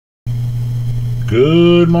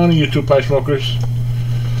Good morning, you two pipe smokers.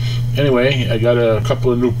 Anyway, I got a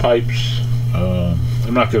couple of new pipes.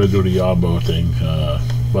 I'm not going to do the Yarbo thing,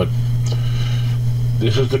 but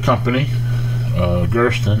this is the company,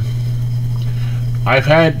 Kirsten. I've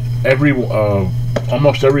had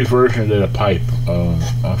almost every version of their pipe.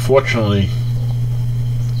 Unfortunately,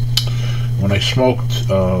 when I smoked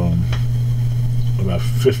about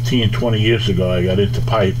 15-20 years ago, I got into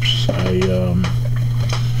pipes.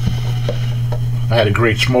 I had a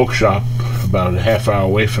great smoke shop about a half hour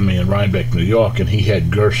away from me in Rhinebeck, New York, and he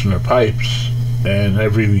had Gerstner pipes, and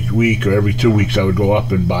every week or every 2 weeks I would go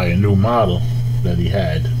up and buy a new model that he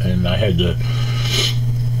had. And I had to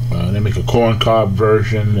they make a corn cob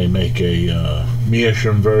version, they make a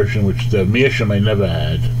meerschaum version, which the meerschaum I never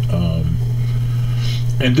had,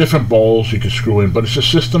 and different bowls you can screw in. But it's a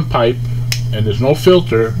system pipe, and there's no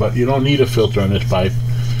filter, but you don't need a filter on this pipe.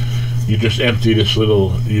 You just empty this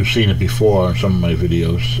little, you've seen it before on some of my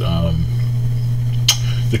videos.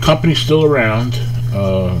 The company's still around.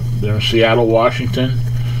 They're in Seattle, Washington.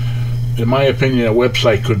 In my opinion, their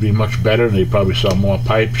website could be much better. They probably sell more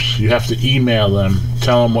pipes. You have to email them,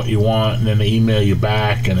 tell them what you want, and then they email you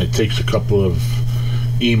back, and it takes a couple of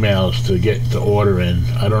emails to get the order in.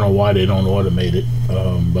 I don't know why they don't automate it,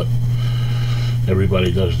 but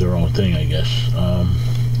everybody does their own thing, I guess.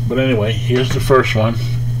 But anyway, here's the first one.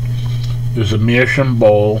 There's a meerschaum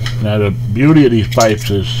bowl. Now the beauty of these pipes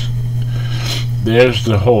is there's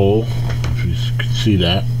the hole, if you can see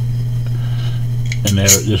that, and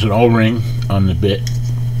there's an O-ring on the bit,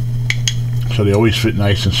 so they always fit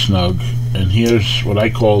nice and snug. And here's what I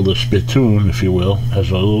call the spittoon, if you will. Has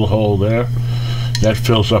a little hole there that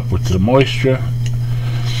fills up with the moisture.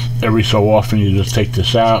 Every so often you just take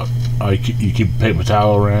this out. You keep a paper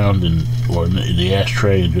towel around or the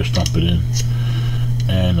ashtray and just dump it in.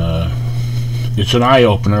 And it's an eye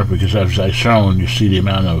opener, because as I've shown, you see the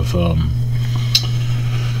amount of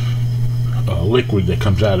liquid that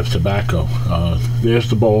comes out of tobacco. There's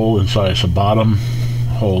the bowl inside. It's a bottom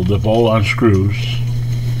hole. The bowl unscrews,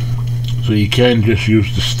 so you can just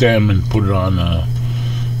use the stem and put it on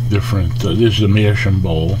different. This is a meerschaum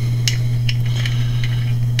bowl,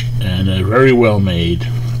 and they're very well made.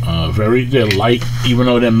 They're light, even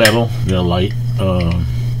though they're metal. They're light.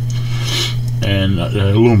 And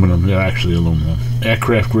they're aluminum. They're actually aluminum,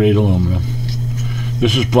 aircraft grade aluminum.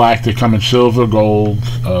 This is black. They come in silver, gold,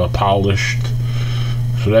 polished.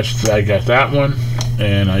 So I got that one,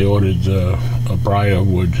 and I ordered a briar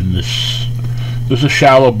wood in this. This is a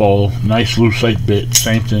shallow bowl, nice lucite bit,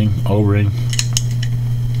 same thing, O-ring,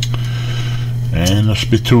 and a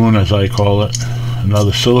spittoon, as I call it.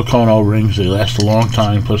 Another silicone O-rings. They last a long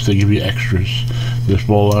time. Plus they give you extras. This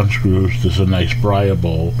bowl unscrews. This is a nice briar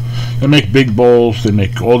bowl. They make big bowls. They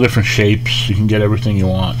make all different shapes. You can get everything you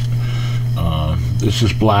want. This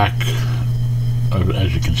is black,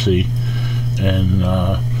 as you can see, and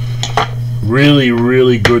really,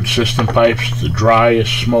 really good system pipes. The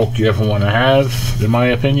driest smoke you ever want to have, in my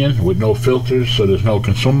opinion, with no filters, so there's no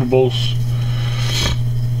consumables.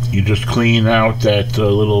 You just clean out that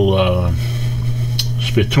little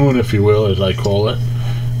spittoon, if you will, as I call it,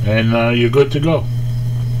 and you're good to go.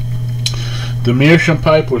 The meerschaum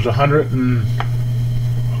pipe was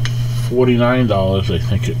 $149, I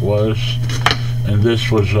think it was, and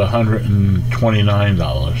this was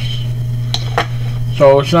 $129.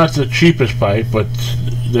 So it's not the cheapest pipe, but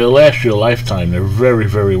they'll last you a lifetime. They're very,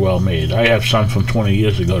 very well made. I have some from 20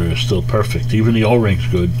 years ago that are still perfect. Even the O-ring's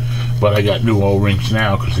good, but I got new O-rings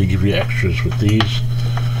now because they give you extras with these.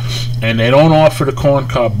 And they don't offer the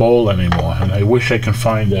corncob bowl anymore, and I wish I could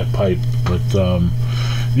find that pipe. But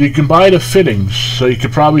you can buy the fittings, so you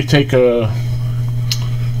could probably take a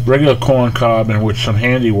regular corncob and with some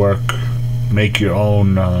handiwork make your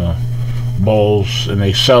own bowls, and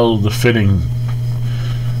they sell the fitting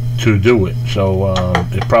to do it, so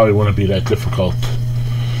it probably wouldn't be that difficult.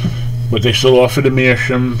 But they still offer the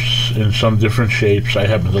meerschaums in some different shapes. I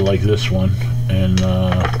happen to like this one, and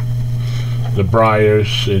the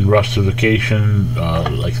briars in rustification,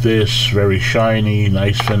 like this, very shiny,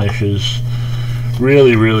 nice finishes,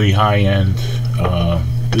 really, really high end.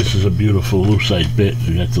 This is a beautiful lucite bit.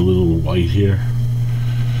 You got the little white here.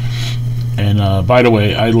 And by the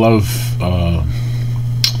way, I love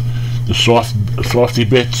the softy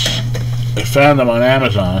bits. I found them on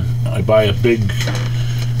Amazon. I buy a big.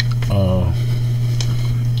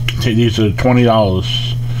 These are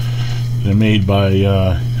 $20. They're made by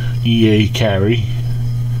EA Carry,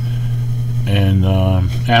 and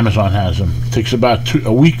Amazon has them. It takes about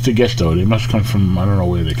a week to get, though. They must come from, I don't know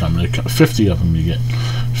where they come. 50 of them you get.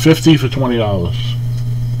 50 for $20.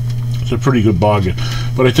 It's a pretty good bargain.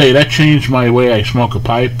 But I tell you, that changed my way I smoke a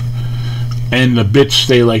pipe, and the bits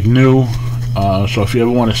stay like new. So if you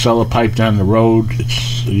ever want to sell a pipe down the road,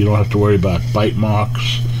 you don't have to worry about bite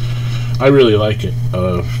marks. I really like it.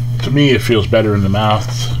 To me, it feels better in the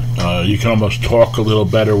mouth. You can almost talk a little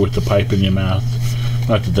better with the pipe in your mouth.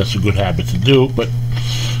 Not that that's a good habit to do, but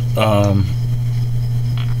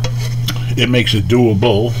it makes it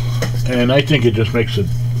doable, and I think it just makes it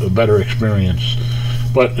a better experience.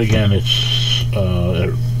 But again, it's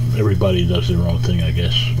everybody does their own thing, I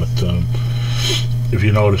guess. But if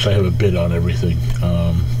you notice, I have a bit on everything,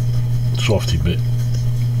 softy bit.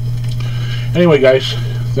 Anyway, guys,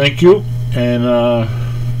 thank you, and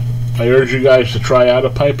I urge you guys to try out a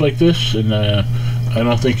pipe like this, and I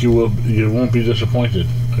don't think you won't be disappointed.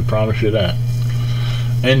 I promise you that.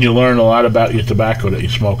 And you learn a lot about your tobacco that you're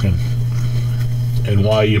smoking, and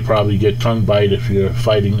why you probably get tongue bite if you're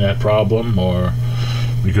fighting that problem, or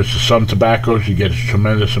because of some tobaccos you get a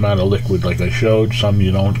tremendous amount of liquid like I showed, some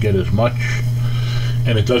you don't get as much.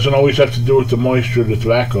 And it doesn't always have to do with the moisture of the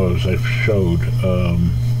tobaccos I've showed.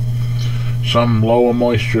 Some lower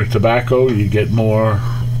moisture tobacco, you get more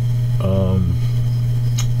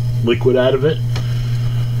liquid out of it.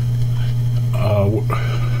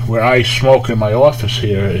 Where I smoke in my office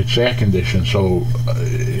here, it's air conditioned, so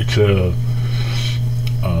it's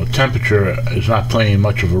temperature is not playing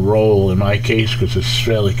much of a role in my case because it's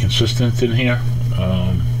fairly consistent in here.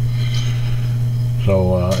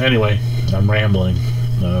 Anyway, I'm rambling.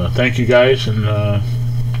 Thank you guys, and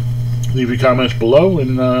leave your comments below,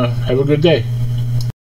 and have a good day.